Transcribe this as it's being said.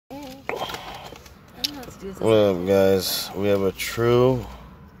What up, guys? We have a true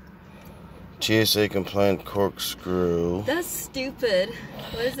TSA compliant corkscrew. That's stupid.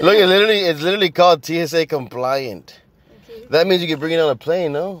 What is it? Look, it's literally called TSA compliant. Okay. That means you can bring it on a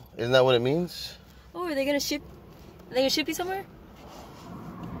plane, no? Isn't that what it means? Oh, are they gonna ship you somewhere?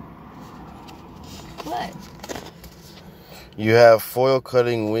 What? You have foil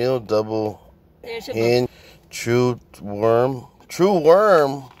cutting wheel, double hinge, true worm. True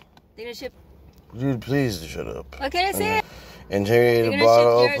worm? They're gonna ship. Dude, please shut up. What can I say? Interior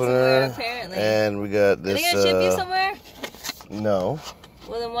bottle opener. Apparently. And we got this. Are they gonna ship you somewhere? No.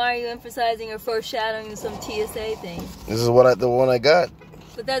 Well, then why are you emphasizing or foreshadowing some TSA thing? This is the one I got.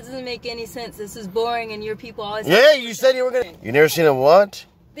 But that doesn't make any sense. This is boring, and your people always. Yeah, you said you were gonna. You never seen a what?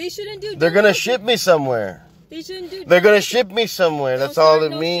 They shouldn't do. They're gonna ship me somewhere. They shouldn't do. They're gonna ship me somewhere. That's all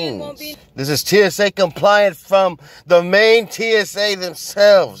it means. This is TSA compliant from the main TSA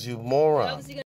themselves, you moron.